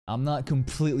I'm not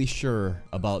completely sure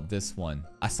about this one.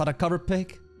 I saw the cover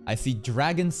pic. I see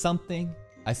dragon something.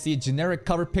 I see a generic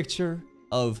cover picture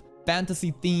of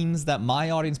fantasy themes that my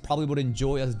audience probably would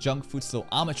enjoy as junk food. So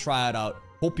I'm gonna try it out.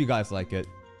 Hope you guys like it.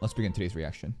 Let's begin today's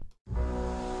reaction.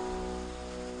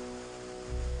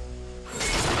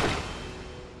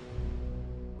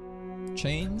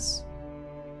 Chains.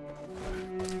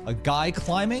 A guy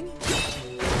climbing.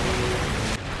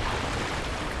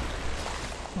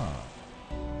 Huh.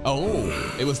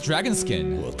 Oh, it was dragon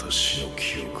skin.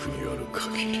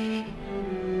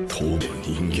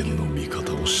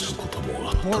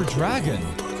 Poor dragon.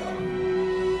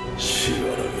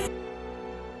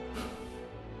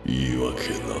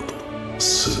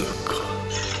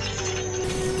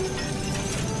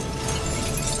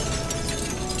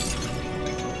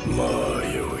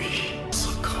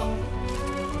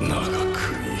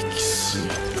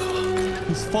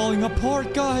 He's falling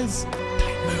apart, guys.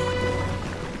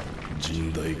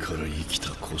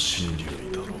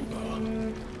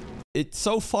 It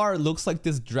so far looks like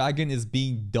this dragon is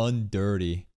being done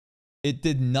dirty. It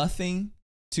did nothing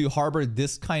to harbor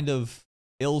this kind of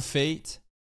ill fate.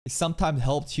 It sometimes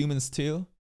helped humans too.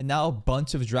 And now a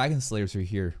bunch of dragon slayers are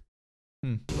here.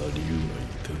 Nah,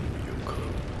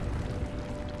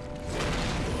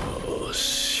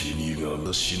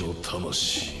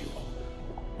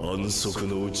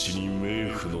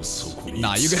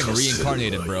 you're getting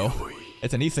reincarnated, bro.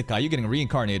 It's an isekai, you're getting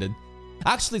reincarnated.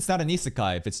 Actually, it's not an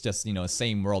isekai if it's just, you know,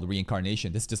 same world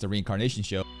reincarnation. This is just a reincarnation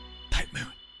show. Type Moon.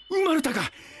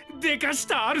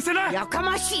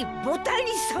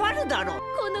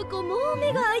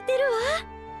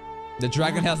 The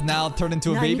dragon has now turned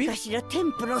into a baby?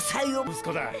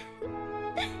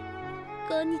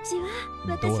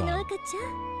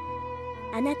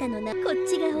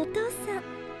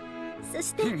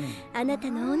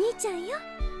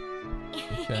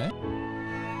 Okay.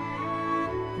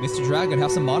 Mr. Dragon,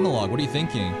 have some monologue. What are you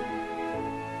thinking?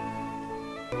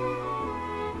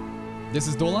 This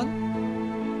is Dolan?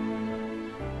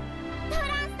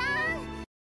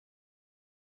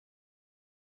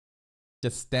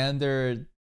 Just standard,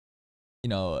 you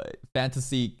know,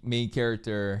 fantasy main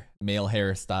character, male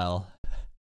hairstyle.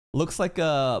 Looks like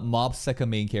a Mob Secca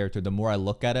main character the more I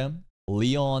look at him.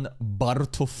 Leon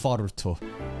Bartofarto.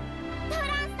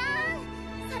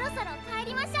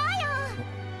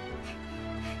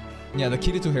 Yeah, the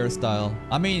Kirito hairstyle.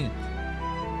 I mean,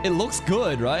 it looks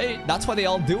good, right? That's why they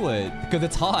all do it, because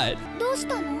it's hot.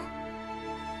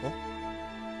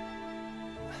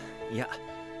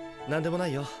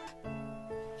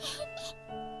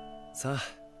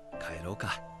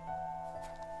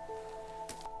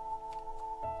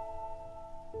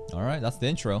 Alright, that's the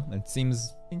intro. It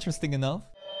seems interesting enough.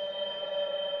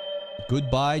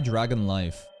 Goodbye, Dragon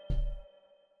Life.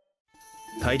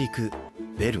 大陸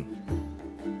ベルン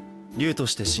竜と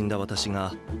して死んだ私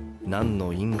が何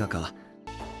の因果か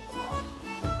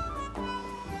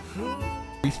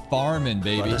We farming,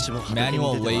 baby.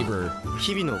 Manual labor.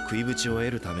 日々の食いぶちを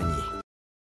得るために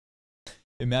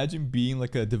Imagine being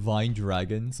like a divine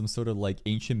dragon, some sort of like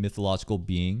ancient mythological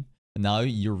being. And now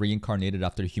you're reincarnated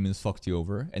after humans fucked you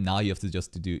over, and now you have to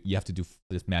do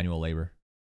this manual labor.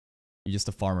 You're just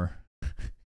a farmer.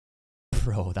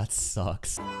 Bro, that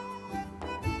sucks.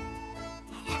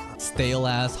 Stale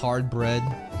ass hard bread,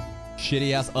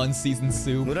 shitty ass unseasoned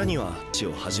soup.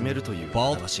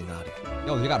 Bald.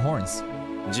 Yo, you got horns.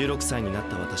 16歳になっ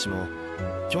た私も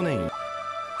去年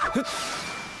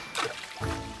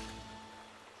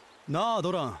なあ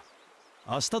ドラン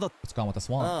明日だ What's gone with the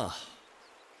swan? ああ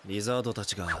リザードた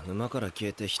ちが沼から消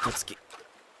えて一月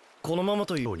このまま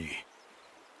というように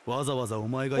わざわざお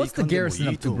前が What's the garrison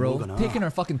up to, bro? Taking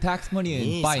our fucking tax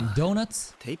money and buying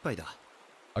donuts? 手一杯だ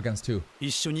Against who?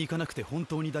 一緒に行かなくて本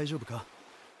当に大丈夫か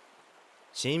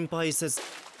心配せず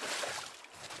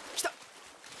来た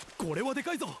これはで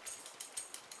かいぞ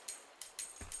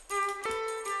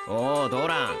おおド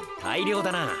ラン大量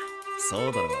だなそ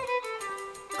うだろう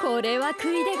これは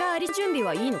食い出があり準備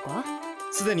はいいのか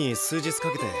すでに数日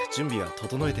かけて準備は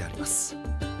整えてあります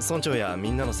村長や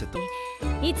みんなのセット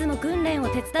いつも訓練を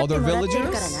手伝ってもらってる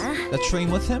からな That train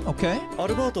with him? Okay. ア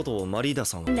ルバートとマリーダ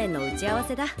さん訓練の打ち合わ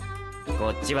せだこ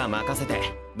っちは任せて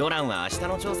ドランは明日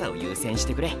の調査を優先し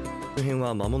てくれ周辺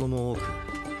は魔物も多く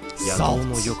野党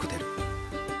もよく出る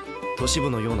都市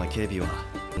部のような警備は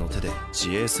の手で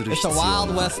自衛する It's 必 a 要があ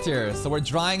wild る west here, so we're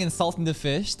drying and salting the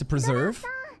fish to preserve.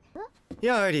 い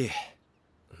やアイリー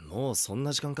もうそん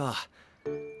な時間か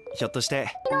ひょっとして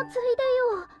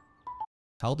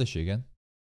How old is she again?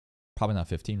 Probably not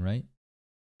 15, right?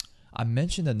 I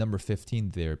mentioned the number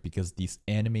 15 there because the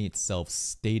anime itself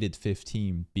stated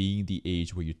 15 being the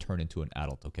age where you turn into an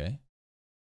adult, okay?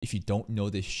 If you don't know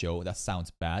this show, that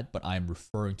sounds bad, but I'm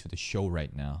referring to the show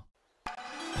right now.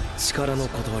 力の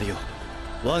断りよ、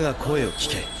我が声を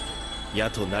聞け。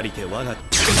やとなりて我が。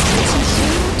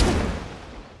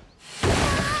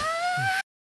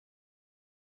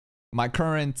My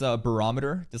current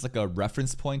barometer, just like a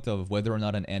reference point of whether or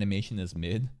not an animation is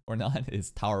mid or not,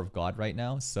 is Tower of God right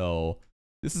now. So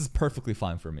this is perfectly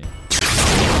fine for me.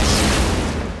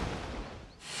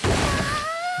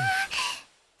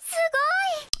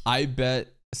 I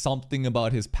bet something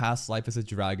about his past life as a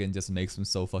dragon just makes him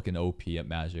so fucking OP at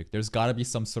magic. There's gotta be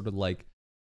some sort of like,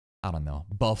 I don't know,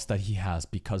 buffs that he has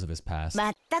because of his past.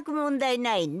 全く問題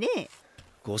ないね。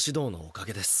ご指導のおか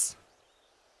げです。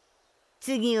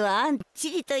次はあん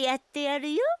ちりとやってや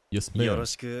るよ。Yes, ma'am. よろ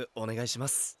しくお願いしま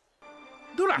す。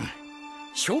ドラン、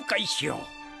紹介しよ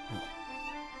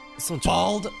う。村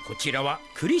長。Bald. こちらは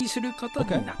クリにすることに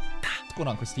なった。What's going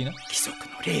on, Christina? 規則の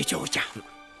令状じゃ。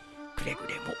くれぐ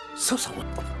れも粗相を。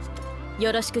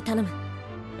よろしく頼む。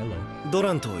Hello. ド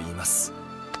ランと言います。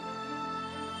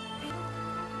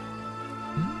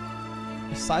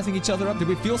We're sizing each other up. Did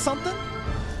we feel something?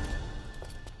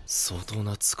 相当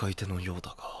な使い手のよう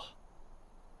だが。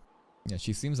Yeah,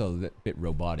 she seems a bit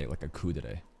robotic, like a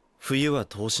kudere. 冬は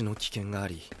投資の危険があ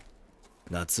り、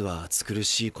夏は暑苦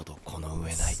しいことこの上な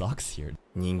い。Sucks here.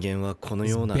 人間はこの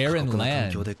ような過酷 Barren な環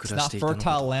land. 境で暮 It's らし not ていたの fertile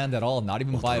だ。 land at all. Not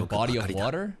even by a body of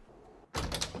water. ド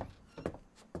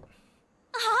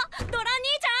ラ兄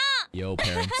ちゃん。 Yo,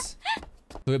 parents.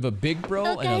 So we have a big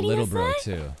bro and a little bro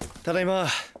too. ただいま。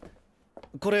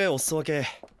これお裾分け。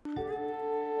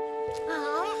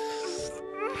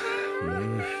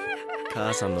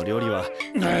母さんの料理は。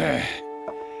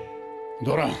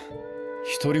ドラン、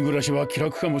一人暮らしは気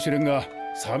楽かもしれんが、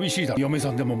寂しいだ。嫁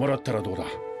さんでももらったらどうだ。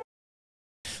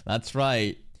That's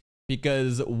right.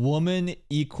 Because woman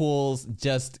equals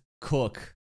just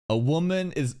cook. A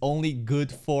woman is only good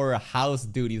for house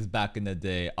duties back in the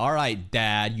day. Alright,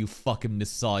 dad, you fucking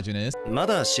misogynist. ま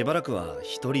だしばらくは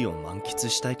一人を満喫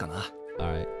したいかな。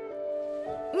Alright.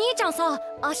 兄ちゃんさ、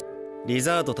リ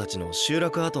ザードたちの集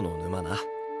落跡の沼な。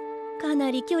か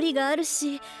なり距離がある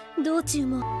し、道中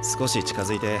も。少し近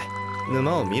づいて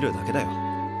沼を見るだけだよ。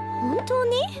本当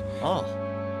に？ああ。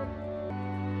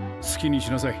好きにし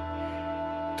なさい。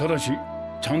ただし、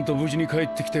ちゃんと無事に帰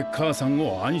ってきて母さん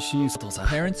を安心さ。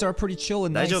Parents are pretty chill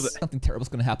and nice. Something terrible's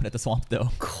gonna happen at the swamp though.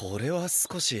 これは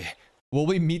少し。Will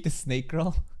we meet the snake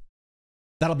girl?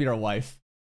 That'll be our wife.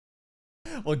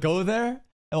 We'll go there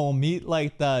and we'll meet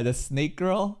like the snake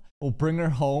girl. We'll bring her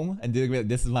home and they're gonna be like,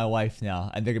 this is my wife now.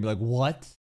 And they're gonna be like,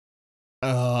 what?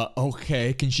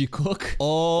 Okay, can she cook?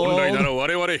 Oh. 本来なら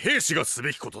我々兵士がす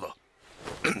べきことだ。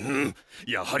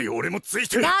やはり俺もつい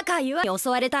て。バカ言わ。襲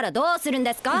われたらどうするん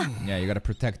ですか？ Yeah, you gotta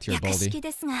protect your 約 baldy. 式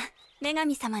ですが、女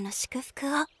神様の祝福を。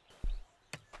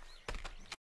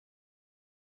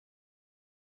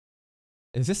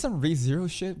Is this some ReZero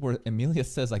shit where Emilia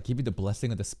says, I give you the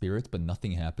blessing of the spirits, but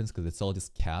nothing happens because it's all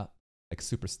just cap, like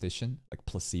superstition, like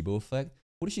placebo effect?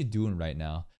 What is she doing right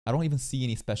now? I don't even see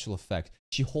any special effect.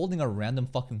 She holding a random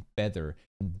fucking feather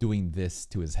and doing this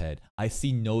to his head. I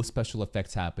see no special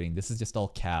effects happening. This is just all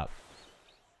cap.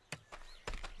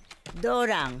 ド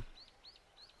ラン、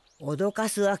脅か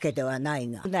すわけではない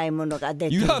が、ないものが出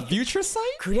てい You る。 have future sight?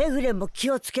 くれぐれも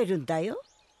気をつけるんだよ。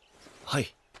は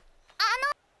い。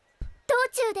道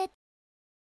中で。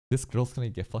 This girl's gonna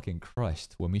get fucking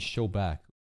crushed when we show back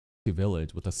to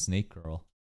village with a snake girl.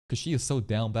 Because she is so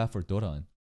down bad for Doran.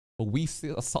 But we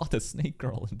saw the snake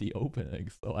girl in the opening,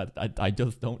 so I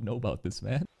just don't know about this,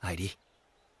 man. 入り。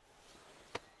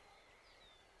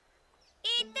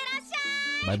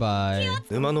Bye bye.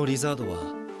 沼のリザードは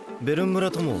ベルン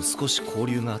村とも少し交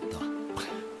流があっ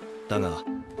た。だが、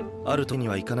ある時に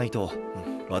は行かないと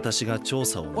私が調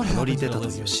査を名乗り出たと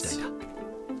いう次第だ。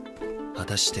果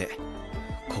たして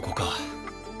ここか。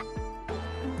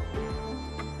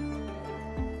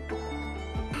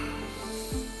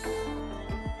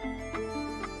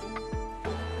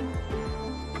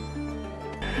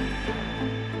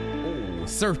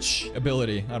Search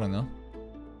ability. I don't know.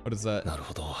 What is that? なる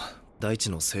ほど。大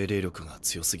地の精霊力が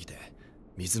強すぎて、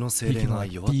水の精霊が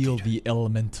弱っている。Feel the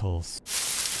elementals.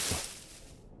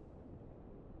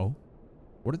 Oh,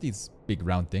 what are these big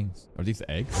round things? Are these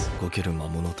eggs? 動ける魔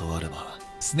物とあれば。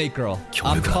Snake girl.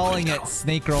 I'm calling it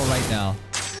Snake girl right now.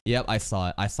 Yep, I saw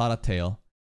it. I saw the tail.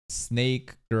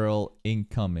 Snake girl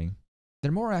incoming.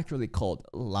 They're more accurately called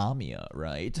Lamia,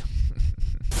 right?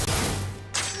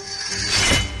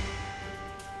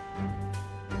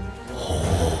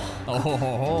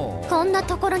 こんな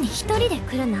ところに一人で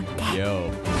来るなんて。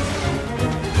Yo.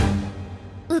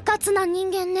 うかつな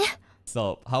人間ね。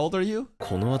So, how old are you?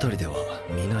 この辺りでは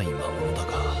見ない魔物だ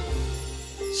が、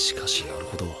しかしなる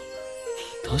ほど、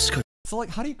確かに。 So,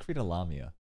 like, how do you create a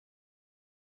Lamia?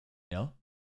 You know?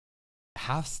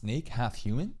 Half snake, half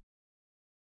human?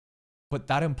 But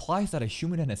that implies that a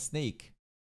human and a snake,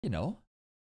 you know?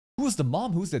 Who's the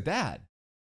mom? Who's the dad?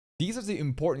 These are the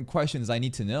important questions I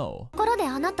need to know. ところで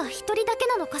あなた一人だけ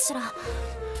なのかしら。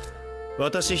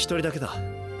私一人だけだ。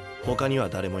他には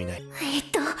誰もいない。ど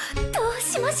う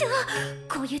しましょう。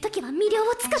こういう時は魅了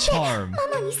を使ってマ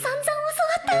マに散々教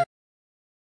わった。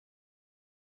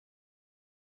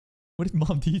 What did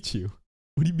mom teach you?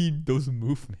 What do you mean those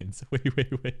movements?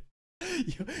 Wait.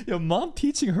 Your mom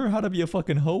teaching her how to be a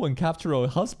fucking hoe and capture a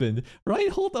husband, right?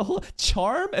 Hold the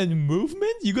charm and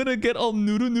movement? You gonna get all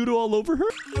noodle all over her?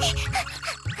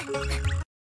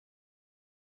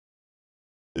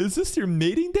 Is this your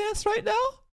mating dance right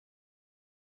now?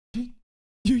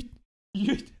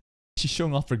 She's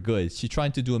showing off for good. She's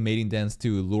trying to do a mating dance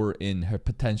to lure in her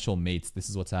potential mates. This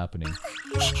is what's happening.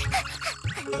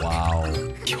 Wow.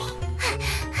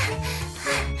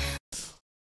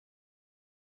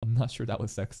 I'm not sure that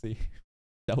was sexy.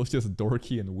 That was just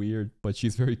dorky and weird, but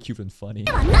she's very cute and funny.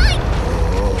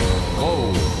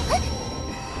 Oh.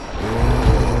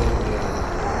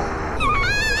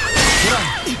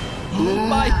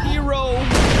 My hero!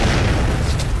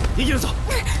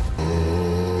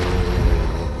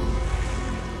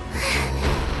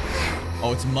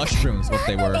 Oh, it's mushrooms, what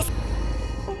they were.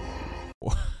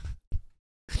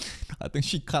 I think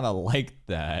she kind of liked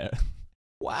that.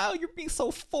 Wow, you're being so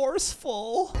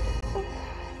forceful.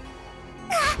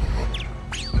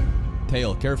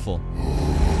 Tail, careful.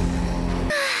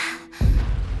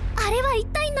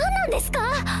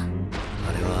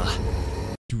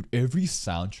 Dude, every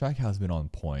soundtrack has been on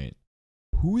point.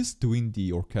 Who is doing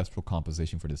the orchestral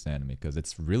composition for this anime? Because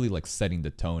it's really like setting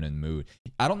the tone and mood.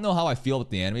 I don't know how I feel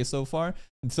about the anime so far.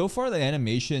 And so far, the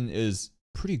animation is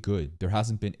pretty good. There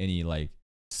hasn't been any like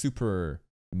super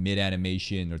mid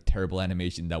animation or terrible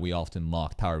animation that we often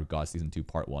mock Tower of God Season 2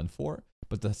 Part 1 for.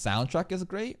 But the soundtrack is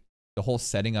great. The whole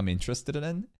setting I'm interested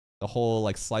in. The whole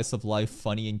like slice of life,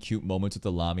 funny and cute moments with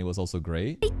the Lami was also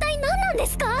great.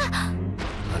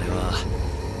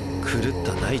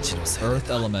 Earth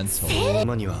Elemental.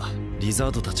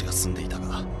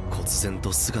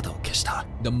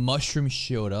 The mushroom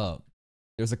showed up.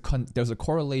 There's a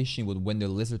correlation with when the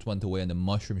lizards went away and the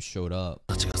mushroom showed up.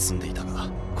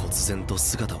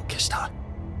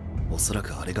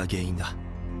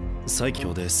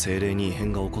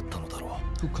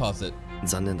 Who caused it?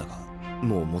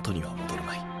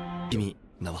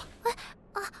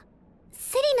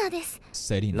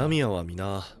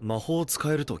 Serina.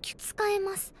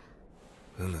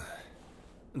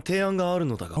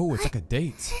 Oh, it's like a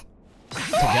date.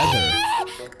 Together.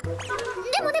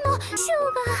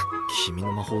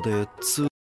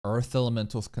 Earth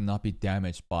elementals cannot be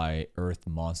damaged by earth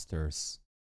monsters.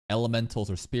 Elementals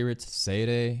are spirits,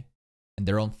 Seirei, and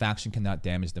their own faction cannot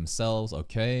damage themselves,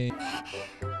 okay?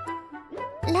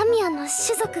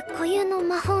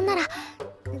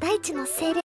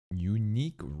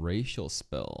 Unique racial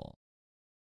spell.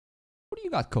 What do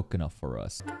you got cooking up for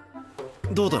us?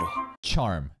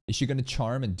 Charm. Is she gonna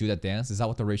charm and do that dance? Is that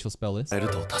what the racial spell is? Wait.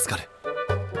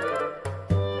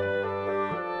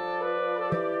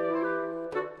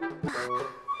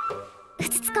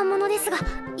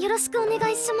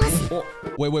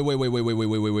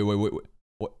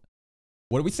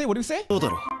 What do we say?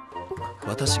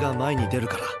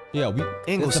 Yeah,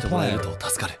 it's the plan.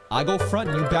 I go front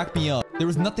and you back me up. There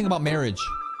was nothing about marriage.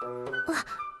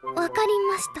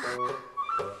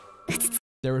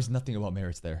 There was nothing about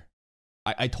marriage there.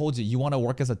 I told you want to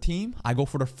work as a team? I go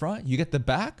for the front, you get the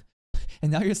back?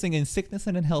 And now you're saying in sickness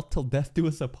and in health till death do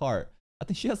us apart. I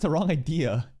think she has the wrong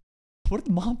idea. What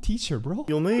did mom teach her, bro?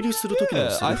 Yeah,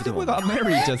 I think we got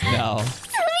married just now.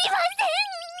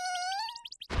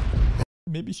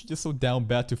 Maybe she's just so down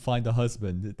bad to find a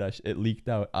husband that it leaked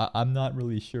out. I'm not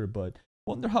really sure, but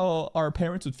wonder how our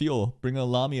parents would feel bringing a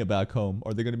Lamia back home.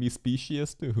 Are they gonna be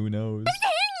specious too? Who knows?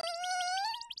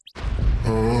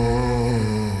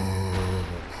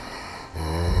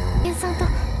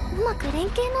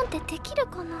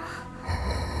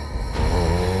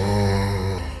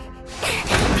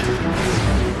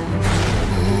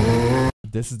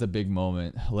 This is the big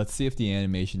moment. Let's see if the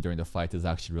animation during the fight is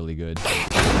actually really good.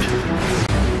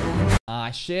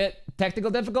 Ah, shit. Technical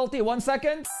difficulty. 1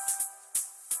 second.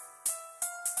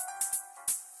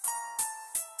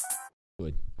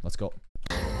 Good. Let's go.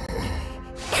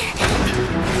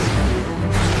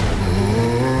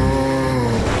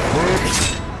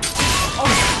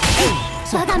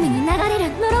 我が身に流れる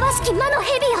呪わしき魔の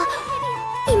蛇よ、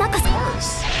今こそサ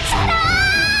ラー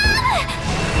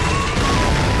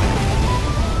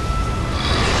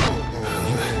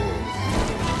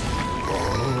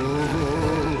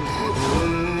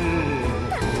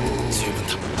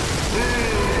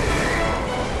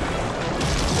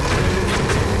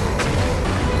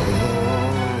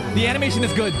The animation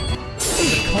is good. The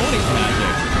coding's magic.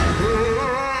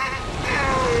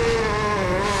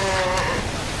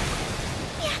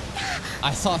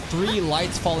 I saw 3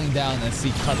 lights falling down and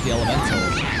see cut the elemental.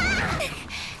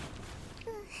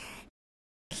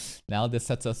 Now this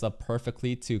sets us up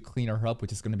perfectly to clean her up,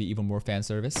 which is going to be even more fan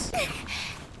service.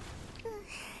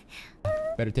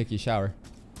 Better take your shower.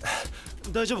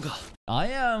 I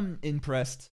am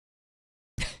impressed.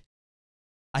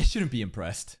 I shouldn't be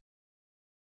impressed.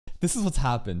 This is what's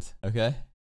happened, okay?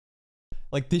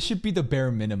 Like, this should be the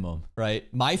bare minimum,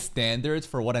 right? My standards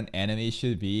for what an anime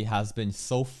should be has been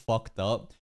so fucked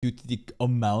up due to the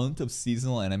amount of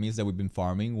seasonal enemies that we've been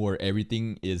farming, where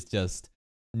everything is just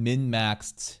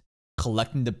min-maxed,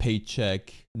 collecting the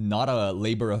paycheck, not a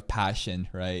labor of passion,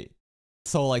 right?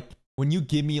 So, like, when you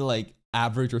give me, like,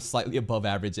 average or slightly above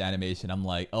average animation, I'm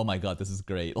like, oh my god, this is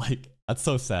great. Like, that's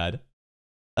so sad.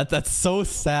 That's so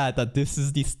sad that this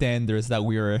is the standards that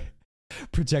we are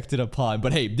projected upon.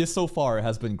 But hey, this so far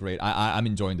has been great. I'm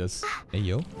enjoying this. Hey,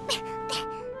 yo.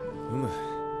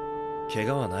 怪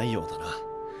我はないようだ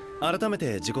な。改め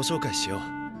て自己紹介しよう。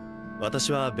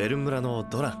私はベルン村の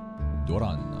ドラン。ド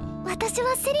ラン。私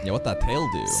はセリ。Yeah, what that tail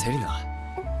do? セリナ。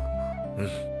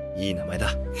いい名前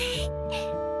だ。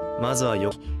まずは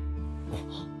よ。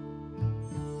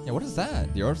Yeah, what is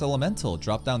that? The Earth Elemental.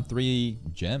 Drop down 3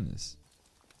 gems.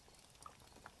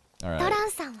 Alright. ドラン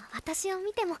さんは私を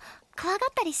見ても怖がっ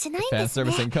たりしないん Fan です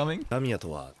ね。 service incoming? ラミアと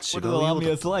は違 What う do よう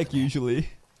だ。 Lamias like usually?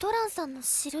 ドランさんの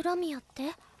知るラミアって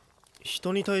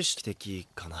人に対して的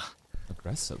かな。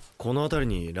Aggressive. この辺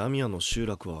りにラミアの集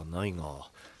落はないが、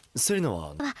セリナ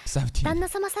は旦那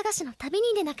様探しの旅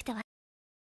に出なくては。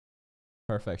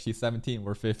Perfect. She's 17.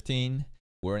 We're 15.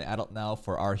 We're an adult now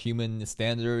for our human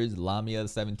standards. Lamia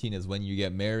 17 is when you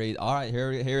get married. Alright,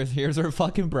 here's her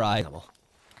fucking bride.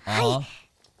 はい。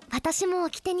私も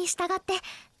掟に従って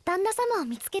旦那様を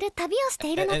見つける旅をし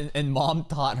ているの。And mom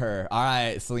taught her.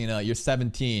 Alright, Selena, you're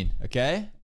 17, okay?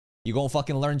 You gonna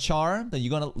fucking learn charm? Then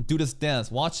you're gonna do this dance.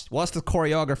 Watch the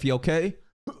choreography, okay?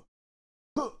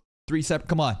 3 separate.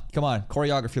 Come on.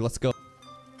 Choreography, let's go.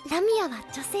 ラミアは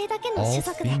女性だけの All 種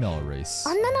族で female race.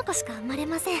 女の子しか生まれ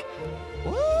ません。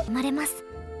生まれます。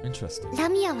 Interesting. ラ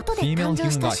ミアは後で Female 誕生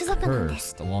し human た got 種族なんで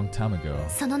す。 cursed a long time ago.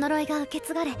 その呪いが受け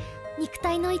継がれ、肉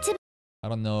体の一部。I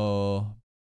don't know.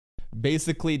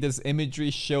 Basically, this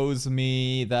imagery shows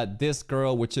me that this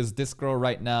girl, which is this girl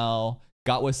right now,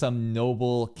 got with some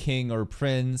noble king or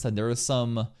prince, and there was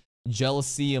some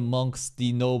jealousy amongst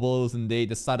the nobles, and they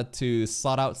decided to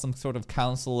sort out some sort of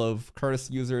council of curse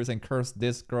users and curse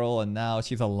this girl, and now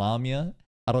she's a Lamia.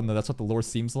 I don't know, that's what the lore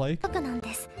seems like. なん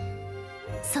です。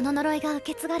その呪いが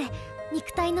受け継がれ、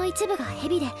肉体の一部が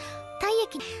蛇で、体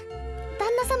液。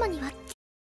旦那様には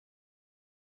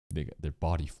They got their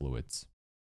body fluids.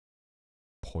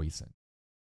 Poison.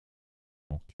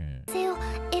 Okay. 性を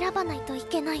選ばないとい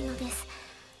けないのです。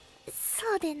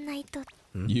そうでないと。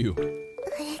You.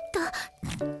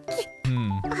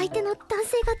 相手の男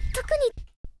性が特に。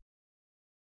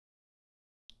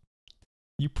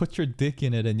You put your dick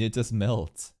in it and it just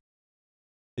melts.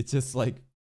 It's just like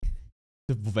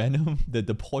the venom, the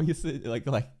poison, like.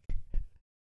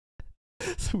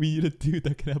 So we need a dude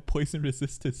that can have poison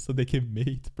resistance so they can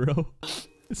mate, bro.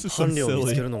 This is so 伴侶を見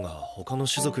つけ silly. るのが他の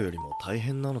種族よりも大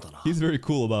変なのだな。 He's very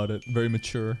cool about it, very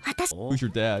mature. 私、 Who's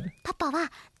your dad? パパ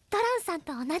はドランさん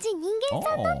と同じ人間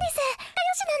さんなんです。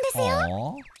仲良しなんですよ。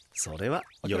 Aww. それは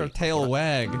Look 良 at い her tail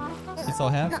wag. She's so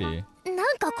happy.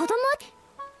 なんか子供。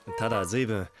ただ随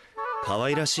分可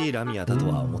愛らしいラミアだと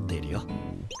は思っているよ。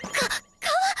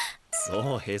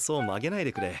そうへそを曲げない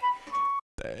でくれ。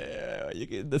 You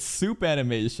get the soup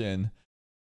animation.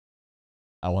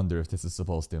 I wonder if this is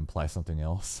supposed to imply something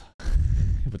else.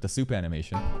 With the soup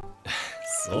animation.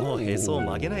 そうへそを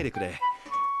曲げないでくれ。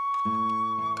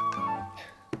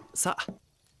さあ、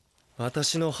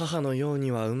私の母のよう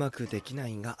にはうまくできな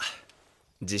いが、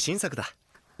自信作だ。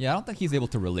 Yeah, I don't think he's able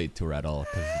to relate to her at all,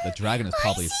 because the dragon is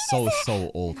probably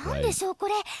so old, なん right? でしょうこ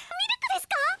れ。ミルクです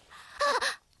か？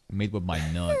 Made with my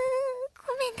nut.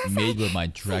 ごめんなさい。 Made with my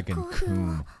dragon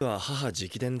coon. は母直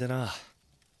伝でな。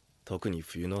特に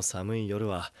冬の寒い夜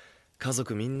は家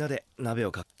族みんなで鍋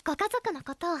をか。ご家族の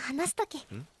ことを話すとき、す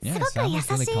ごく Yeah, 優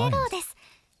sounds しい really 笑顔 kind. です。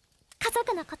家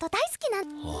族のこと大好きなん。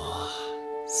ああ、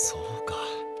そうか。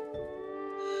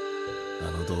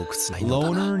あの洞窟内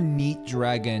Loner neat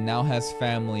dragon now has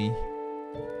family.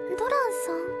 ドラン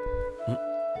さん。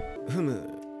ふ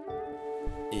む。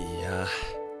いや、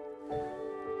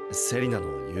セリナ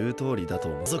の言う通りだと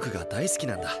家族が大好き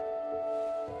なんだ。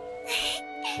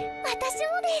私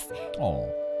もです。Oh.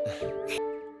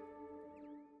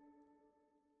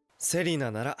 セリ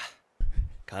ナなら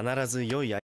必ず良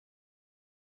い。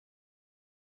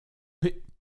 Wait,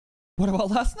 what about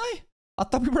last night? I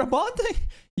thought we were bonding.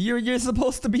 You're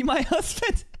supposed to be my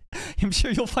husband. I'm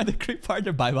sure you'll find a great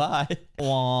partner. Bye bye.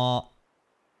 Wah.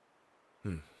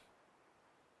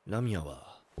 ラミア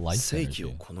は Life 正義を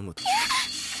energy. 好む。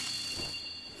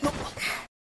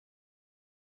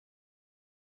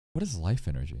 What is life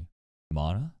energy?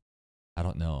 Mana? I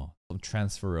don't know. Some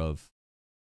transfer of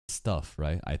stuff,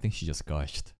 right? I think she just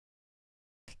gushed.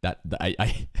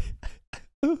 I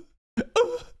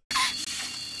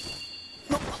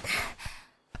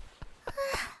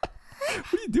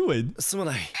What are you doing? すま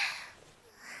ない。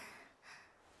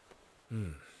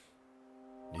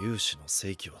粒子の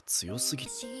正義は強すぎ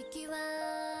る。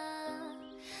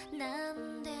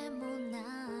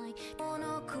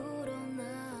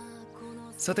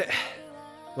さて、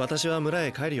私は村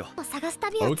へ帰るよ。探す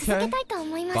旅を続けたいと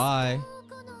思います。Bye.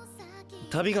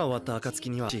 旅が終わった暁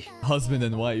には Husband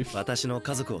and wife. 私の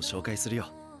家族を紹介するよ。は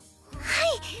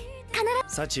い、必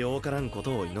ず。幸多からんこ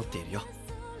とを祈っているよ。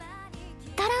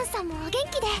ドランさんもお元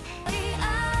気で。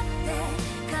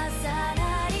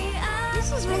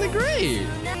This is really great.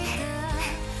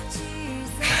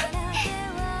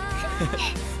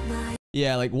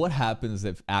 Yeah, like what happens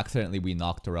if accidentally we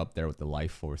knocked her up there with the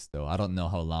life force though? I don't know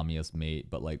how Lamia's made,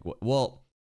 but like, well,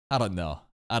 I don't know.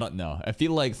 I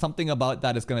feel like something about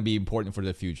that is going to be important for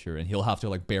the future and he'll have to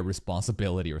like bear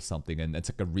responsibility or something, and it's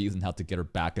like a reason how to get her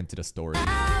back into the story.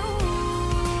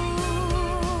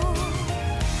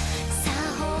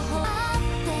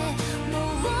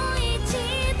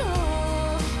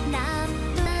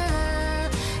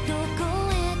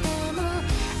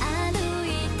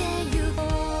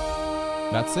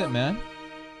 That's it, man.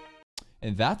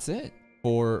 And that's it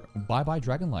for Bye Bye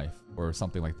Dragon Life or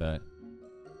something like that.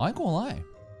 I ain't gonna lie.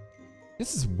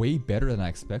 This is way better than I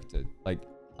expected. Like,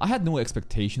 I had no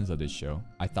expectations of this show.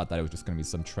 I thought that it was just gonna be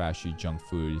some trashy junk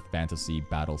food, fantasy,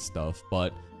 battle stuff,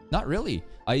 but not really.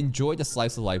 I enjoyed the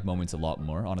slice of life moments a lot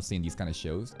more, honestly, in these kind of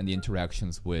shows, and the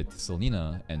interactions with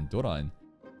Selena and Doran.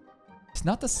 It's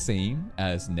not the same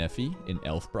as Neffy in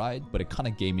Elf Bride, but it kind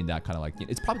of gave me that kind of like,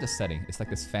 it's probably the setting. It's like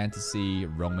this fantasy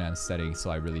romance setting, so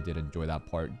I really did enjoy that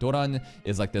part. Doran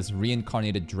is like this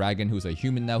reincarnated dragon who's a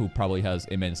human now, who probably has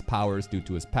immense powers due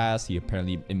to his past. He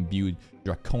apparently imbued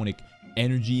draconic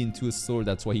energy into his sword.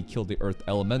 That's why he killed the earth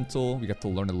elemental. We got to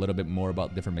learn a little bit more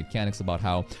about different mechanics about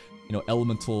how, you know,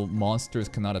 elemental monsters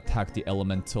cannot attack the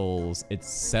elementals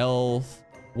itself.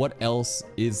 What else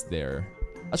is there?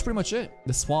 That's pretty much it.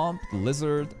 The swamp, the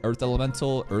lizard, earth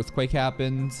elemental, earthquake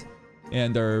happened,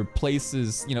 and there are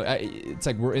places, you know, it's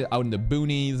like we're out in the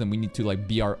boonies and we need to like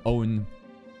be our own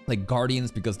like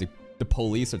guardians because the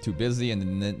police are too busy,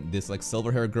 and then this like silver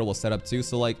haired girl will set up too.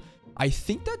 So like, I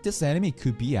think that this anime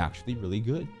could be actually really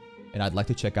good, and I'd like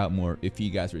to check out more if you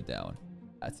guys are down.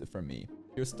 That's it for me.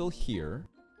 If you're still here,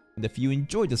 and if you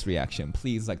enjoyed this reaction,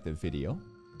 please like the video.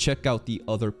 Check out the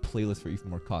other playlist for even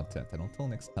more content, and until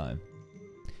next time,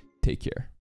 take care.